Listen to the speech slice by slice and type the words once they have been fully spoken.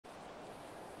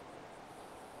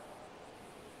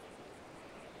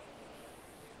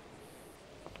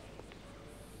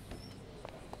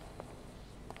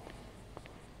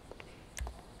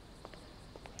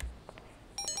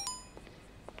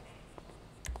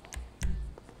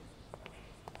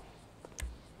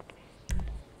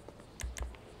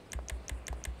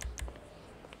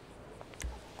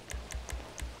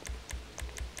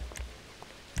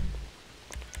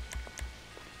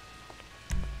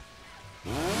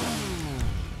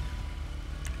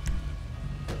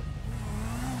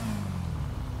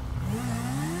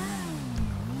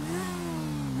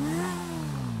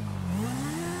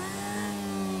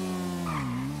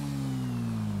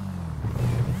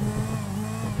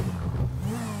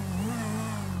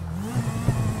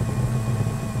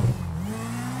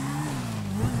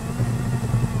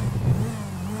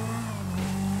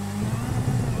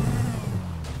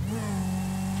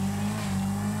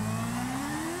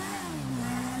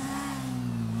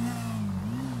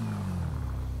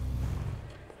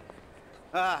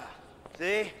Ah,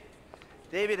 see?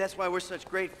 Davey, that's why we're such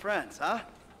great friends, huh?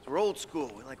 We're old school.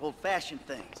 We like old-fashioned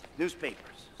things.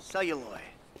 Newspapers, celluloid.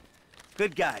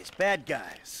 Good guys, bad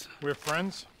guys. We're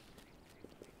friends?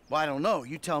 Well, I don't know.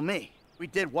 You tell me. We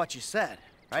did what you said,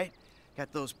 right?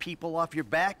 Got those people off your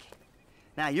back.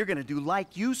 Now you're gonna do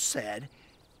like you said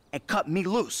and cut me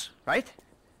loose, right?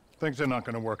 Things are not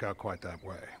gonna work out quite that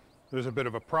way. There's a bit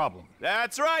of a problem.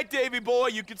 That's right, Davy boy.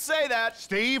 You could say that.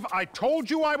 Steve, I told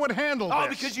you I would handle this. Oh,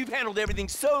 because you've handled everything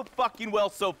so fucking well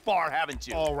so far, haven't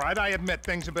you? All right, I admit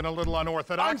things have been a little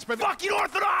unorthodox, but... Fucking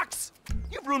orthodox!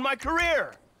 You've ruined my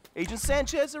career. Agent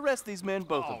Sanchez, arrest these men,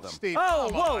 both of them. Steve, oh,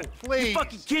 come whoa! on, please. You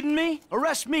fucking kidding me?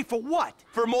 Arrest me for what?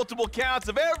 For multiple counts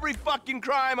of every fucking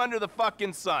crime under the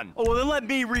fucking sun. Oh, well, then let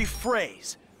me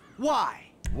rephrase.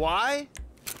 Why? Why?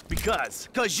 Because.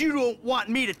 Because you don't want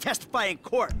me to testify in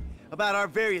court about our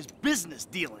various business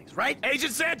dealings, right?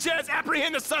 Agent Sanchez,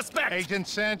 apprehend the suspect! Agent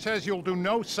Sanchez, you'll do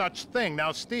no such thing.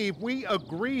 Now, Steve, we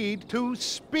agreed to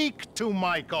speak to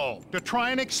Michael, to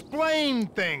try and explain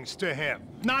things to him.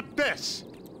 Not this.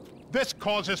 This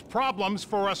causes problems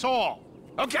for us all.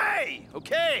 Okay,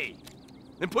 okay.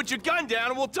 Then put your gun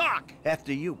down and we'll talk.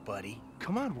 After you, buddy.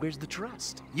 Come on, where's the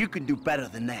trust? You can do better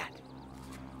than that.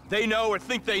 They know or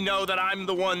think they know that I'm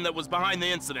the one that was behind the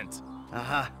incident.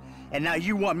 Uh-huh. And now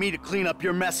you want me to clean up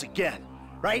your mess again,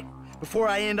 right? Before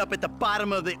I end up at the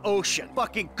bottom of the ocean.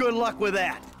 Fucking good luck with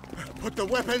that. Put the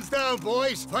weapons down,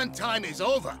 boys. Fun time is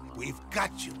over. We've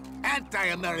got you.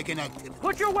 Anti-American activity.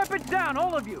 Put your weapons down,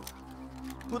 all of you!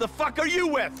 Who the fuck are you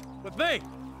with? With me!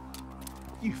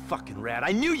 You fucking rat.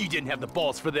 I knew you didn't have the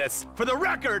balls for this. For the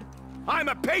record, I'm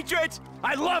a patriot.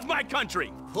 I love my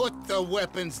country. Put the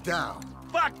weapons down.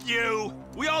 Fuck you!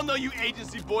 We all know you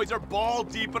agency boys are ball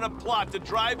deep in a plot to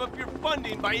drive up your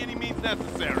funding by any means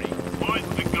necessary. Put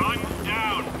the guns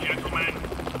down, gentlemen.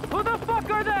 Who the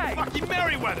fuck are they? Fucking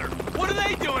Merryweather! What are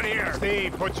they doing here?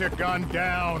 Steve, put your gun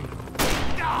down.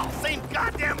 Oh, same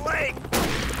goddamn leg!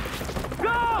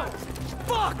 Go!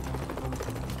 Fuck!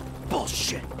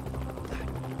 Bullshit.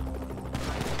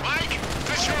 Mike,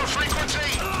 this your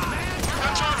frequency?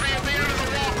 That's over at the end of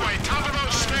the walkway, top of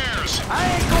those stairs. I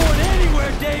ain't going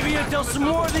anywhere, Davey, until some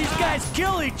more of these guys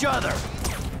kill each other.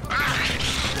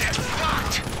 It's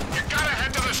blocked. You gotta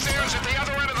head to the stairs at the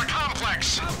other end of the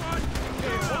complex.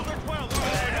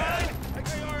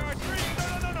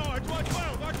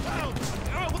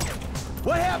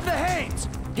 What happened to Haynes?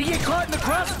 He get caught in the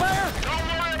crossfire? Don't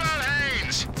worry about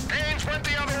Haynes. Haynes went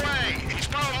the other way. He's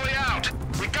probably out.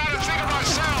 We gotta think of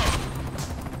ourselves.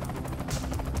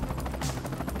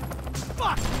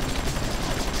 Fuck!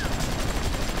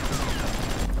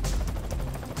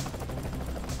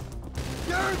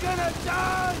 You're gonna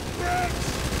die, bitch!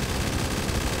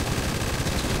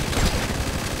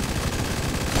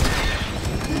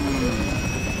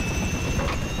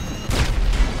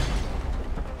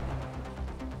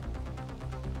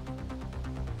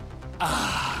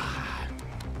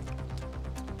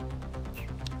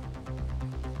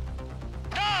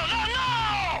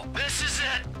 No! This is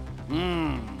it.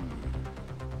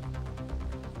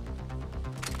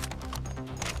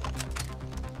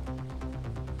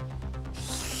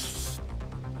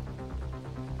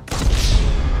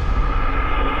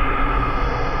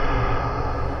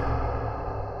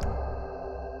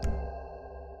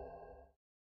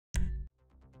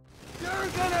 You're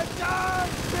gonna die,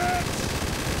 bitch!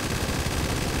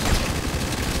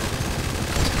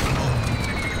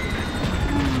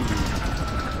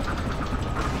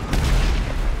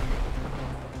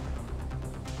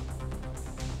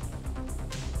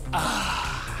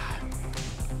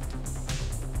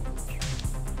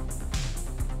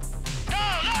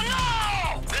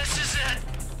 No! This is it.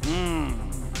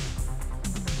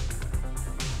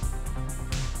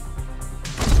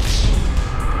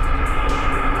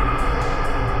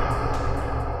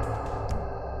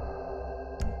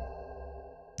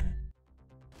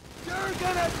 You're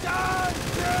gonna die,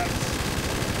 bitch!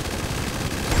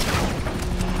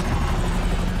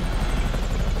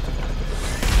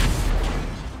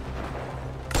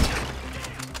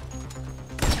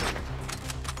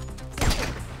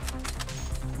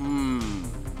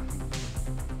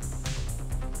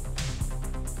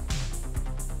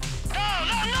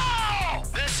 No!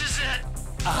 This is it.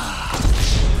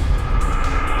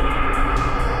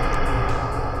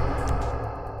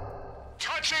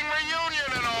 Touching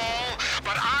reunion and all,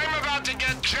 but I'm about to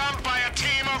get jumped by a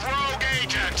team of rogue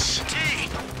agents. D,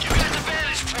 you got the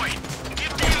vantage point.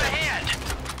 Give Dave a hand.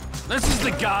 This is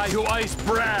the guy who iced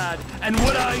Brad, and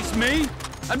would ice me?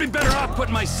 I'd be better off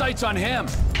putting my sights on him.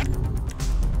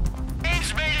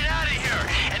 Haynes made it out of here,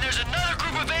 and there's another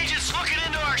group of agents looking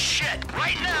into our shit.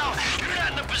 Right now, you're not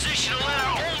position to let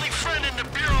our only friend in the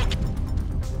Bureau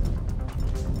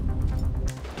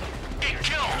get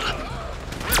killed.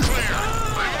 We're clear.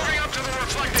 I'm moving up to the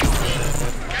reflecting pool.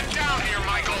 Get down here,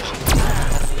 Michael.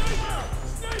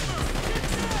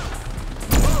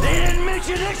 They didn't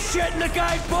mention this shit in the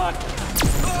guidebook!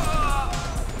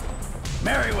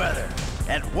 Merryweather,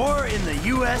 at war in the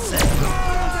USA.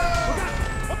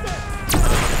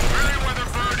 Merryweather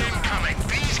bird incoming.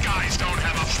 These guys don't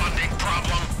have a funding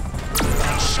problem.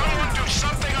 Can someone do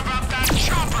something about that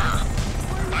chopper?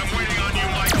 I'm waiting on you,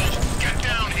 Michael. Get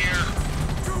down here.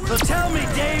 So tell me,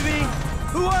 Davey,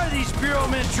 who are these Bureau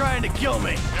men trying to kill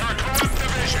me? They're a corrupt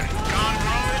division. Gone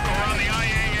rogue or on the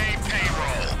IAA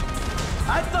payroll.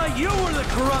 I thought you were the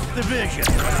corrupt division.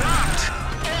 Corrupt?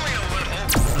 Only a little.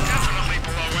 Definitely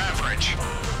below average.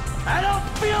 I don't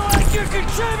feel like you're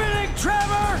contributing,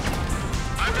 Trevor!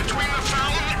 I'm between the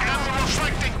fountain and the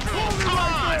reflecting pool. Come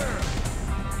on!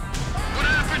 What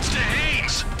happens to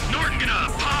Haynes? Norton gonna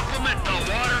pop him at the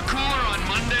water cooler on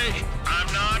Monday?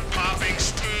 I'm not popping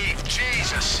Steve.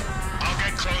 Jesus. I'll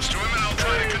get close to him and I'll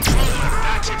try to control him.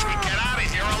 That's if we get out of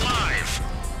here alive.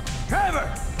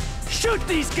 Trevor, shoot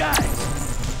these guys!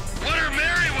 What are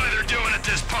Merryweather doing at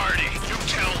this party? You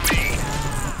tell me.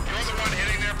 You're the one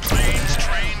hitting their planes,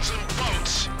 trains, and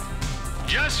boats.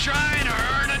 Just trying to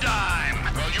earn a dime.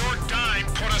 Well, your dime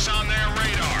put us on their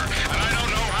radar, and I don't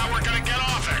know how we're gonna get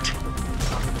off it.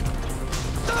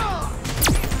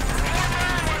 More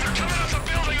Merryweather coming out the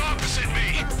building opposite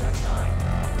me.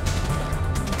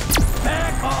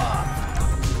 Back off!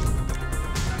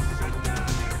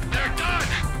 They're done.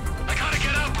 I gotta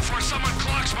get out before someone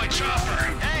clocks my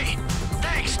chopper. Hey,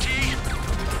 thanks, T.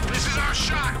 This is our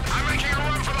shot. I'm making a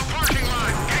run for the parking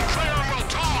lot. Get clear and we'll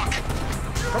talk.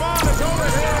 Come on, it's over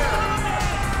here!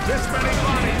 This many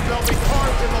bodies, they'll be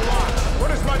carved in the lot.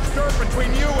 Put as much dirt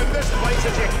between you and this place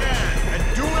as you can. And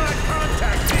do not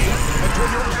contact me until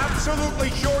you're absolutely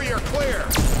sure you're clear.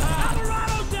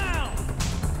 Colorado down!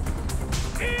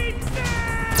 Eat them!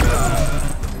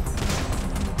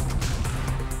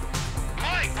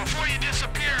 Mike, before you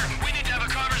disappear, we need to have a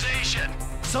conversation.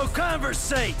 So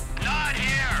conversate! Not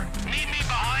here. Meet me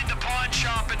behind the pawn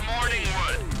shop in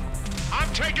Morningwood.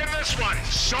 I'm taking this one.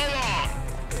 So long.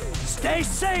 Stay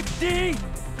safe, D!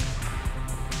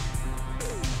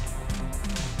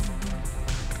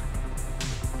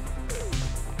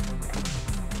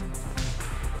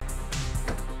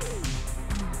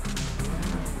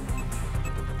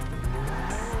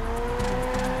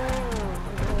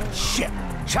 Shit!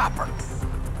 Chopper!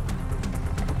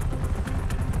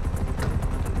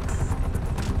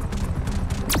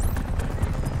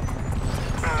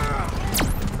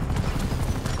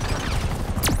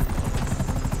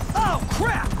 Oh,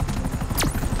 crap!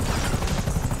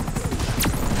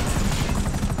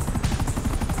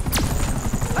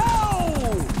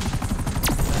 Oh!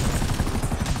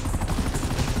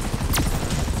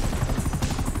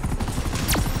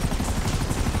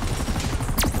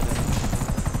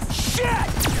 Shit!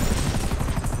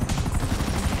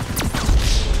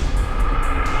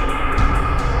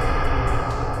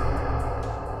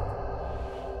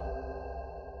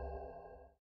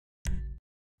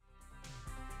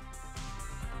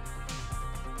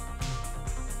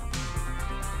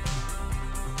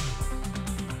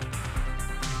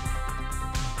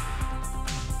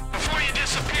 Before you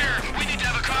disappear, we need to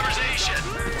have a conversation.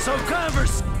 So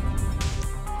conversate!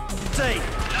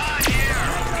 Not here.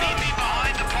 Meet me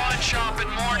behind the pawn shop in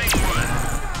Morningwood.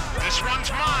 This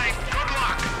one's mine. Good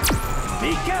luck.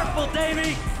 Be careful,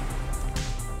 Davey!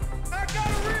 I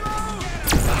gotta reload!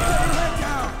 Let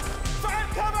down! Fire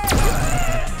cover!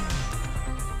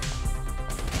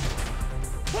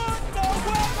 Put the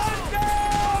weapon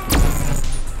down!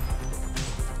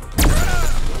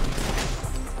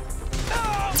 No!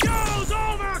 Goes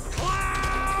over,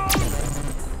 clown!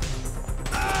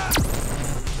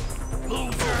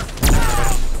 Loser!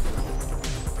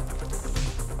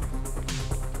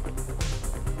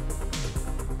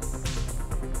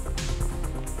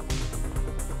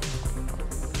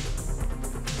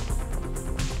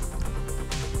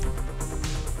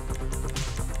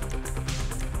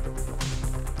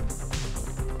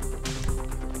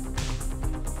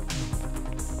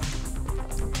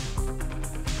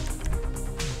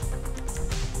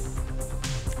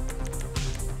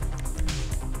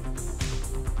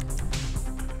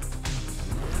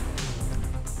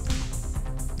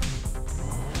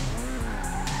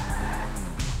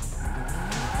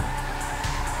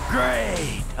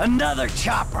 Great! Another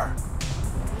chopper!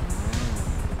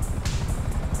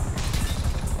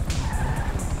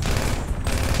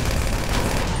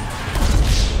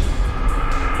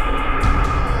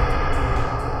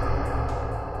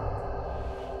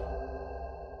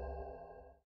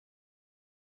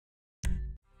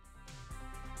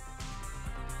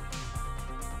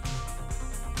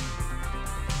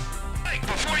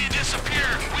 disappear,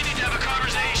 we need to have a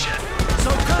conversation. So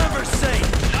conversate!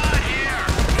 Not here.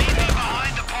 Meet me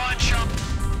behind the pawn shop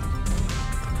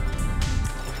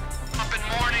up in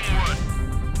Morningwood.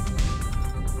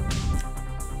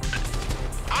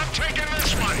 I'm taking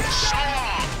this one. So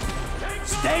long.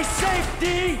 Stay safe,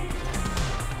 D!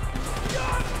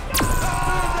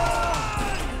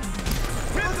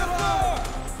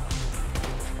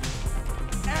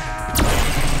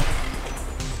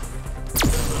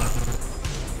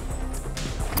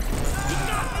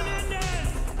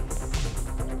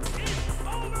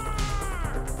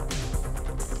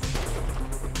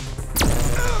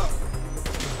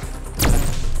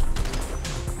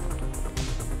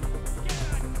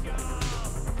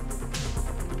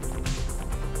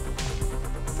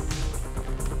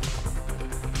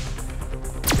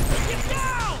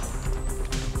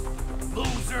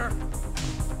 Loser!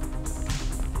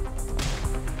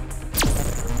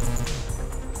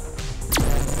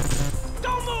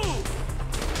 Don't move!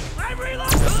 I'm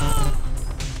reloading!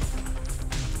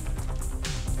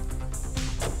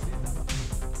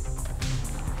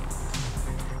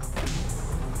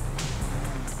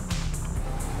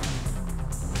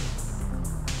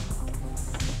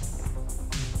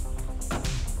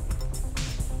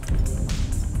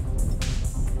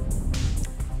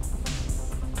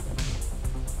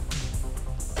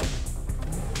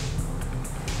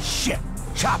 Shit!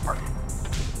 Chopper!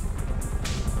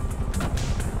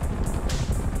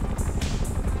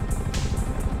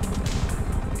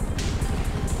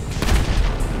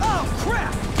 Oh,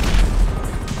 crap!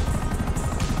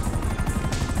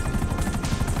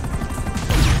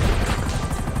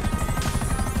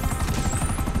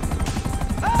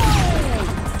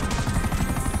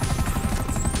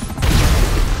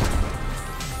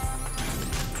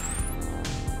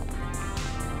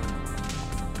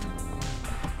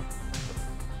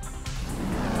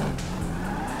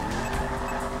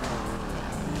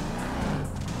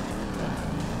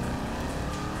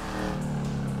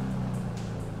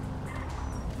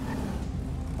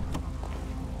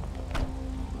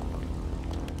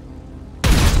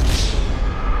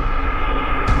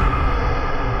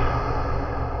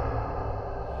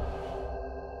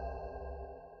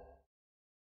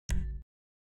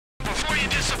 Before you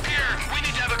disappear, we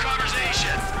need to have a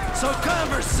conversation. So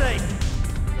conversate!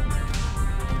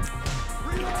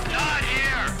 Not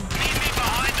here. Meet me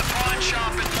behind the pawn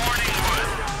shop in Morningwood.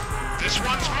 This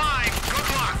one's mine. Good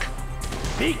luck.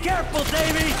 Be careful,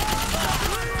 Davey!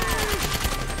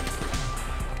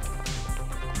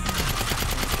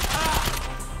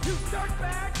 You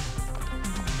dirtbag!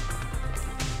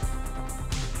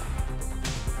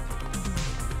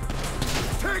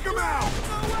 Take him out!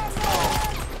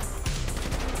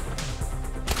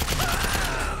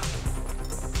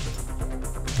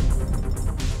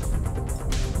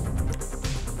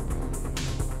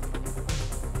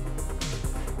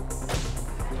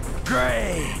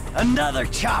 Great! Another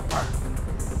chopper!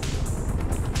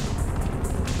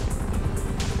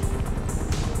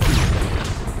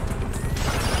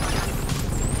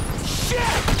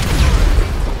 Shit!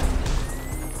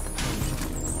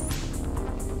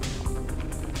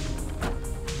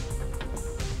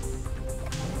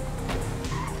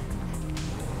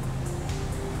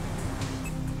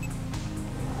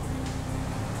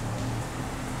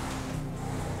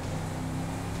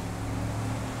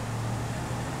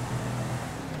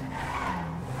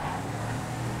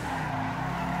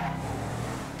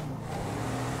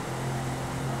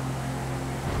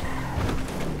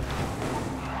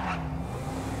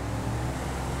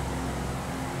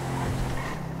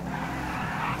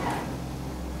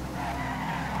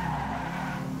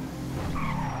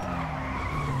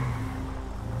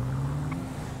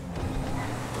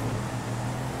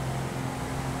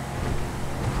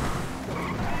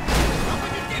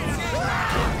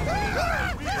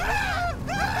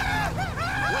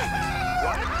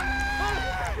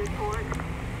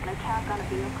 attack on a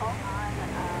vehicle.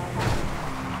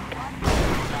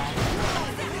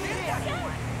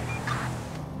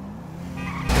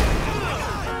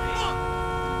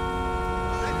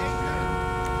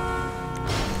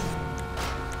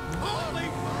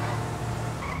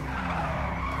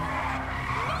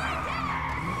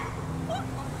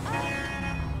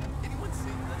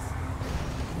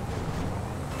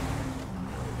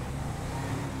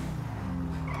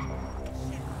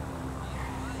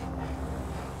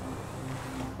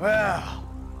 Well,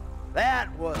 that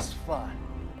was fun.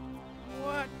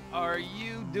 What are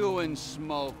you doing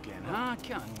smoking, huh?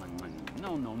 Come on.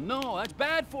 No. That's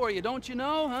bad for you, don't you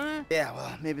know, huh? Yeah,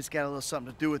 well, maybe it's got a little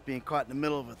something to do with being caught in the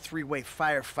middle of a three-way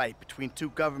firefight between two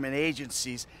government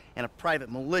agencies and a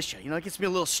private militia. You know, it gets me a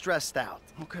little stressed out.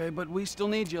 Okay, but we still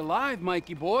need you alive,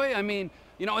 Mikey boy. I mean,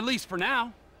 you know, at least for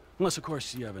now. Unless, of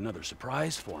course, you have another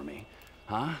surprise for me.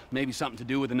 Huh? Maybe something to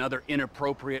do with another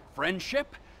inappropriate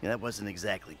friendship? Yeah, that wasn't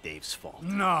exactly Dave's fault.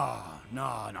 No.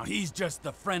 He's just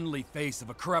the friendly face of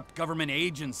a corrupt government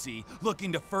agency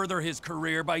looking to further his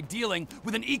career by dealing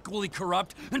with an equally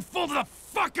corrupt and full to the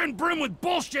fucking brim with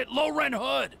bullshit low-rent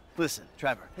hood. Listen,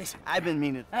 Trevor, I've been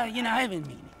meaning... I've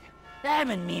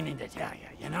been meaning to tell you,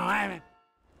 you know,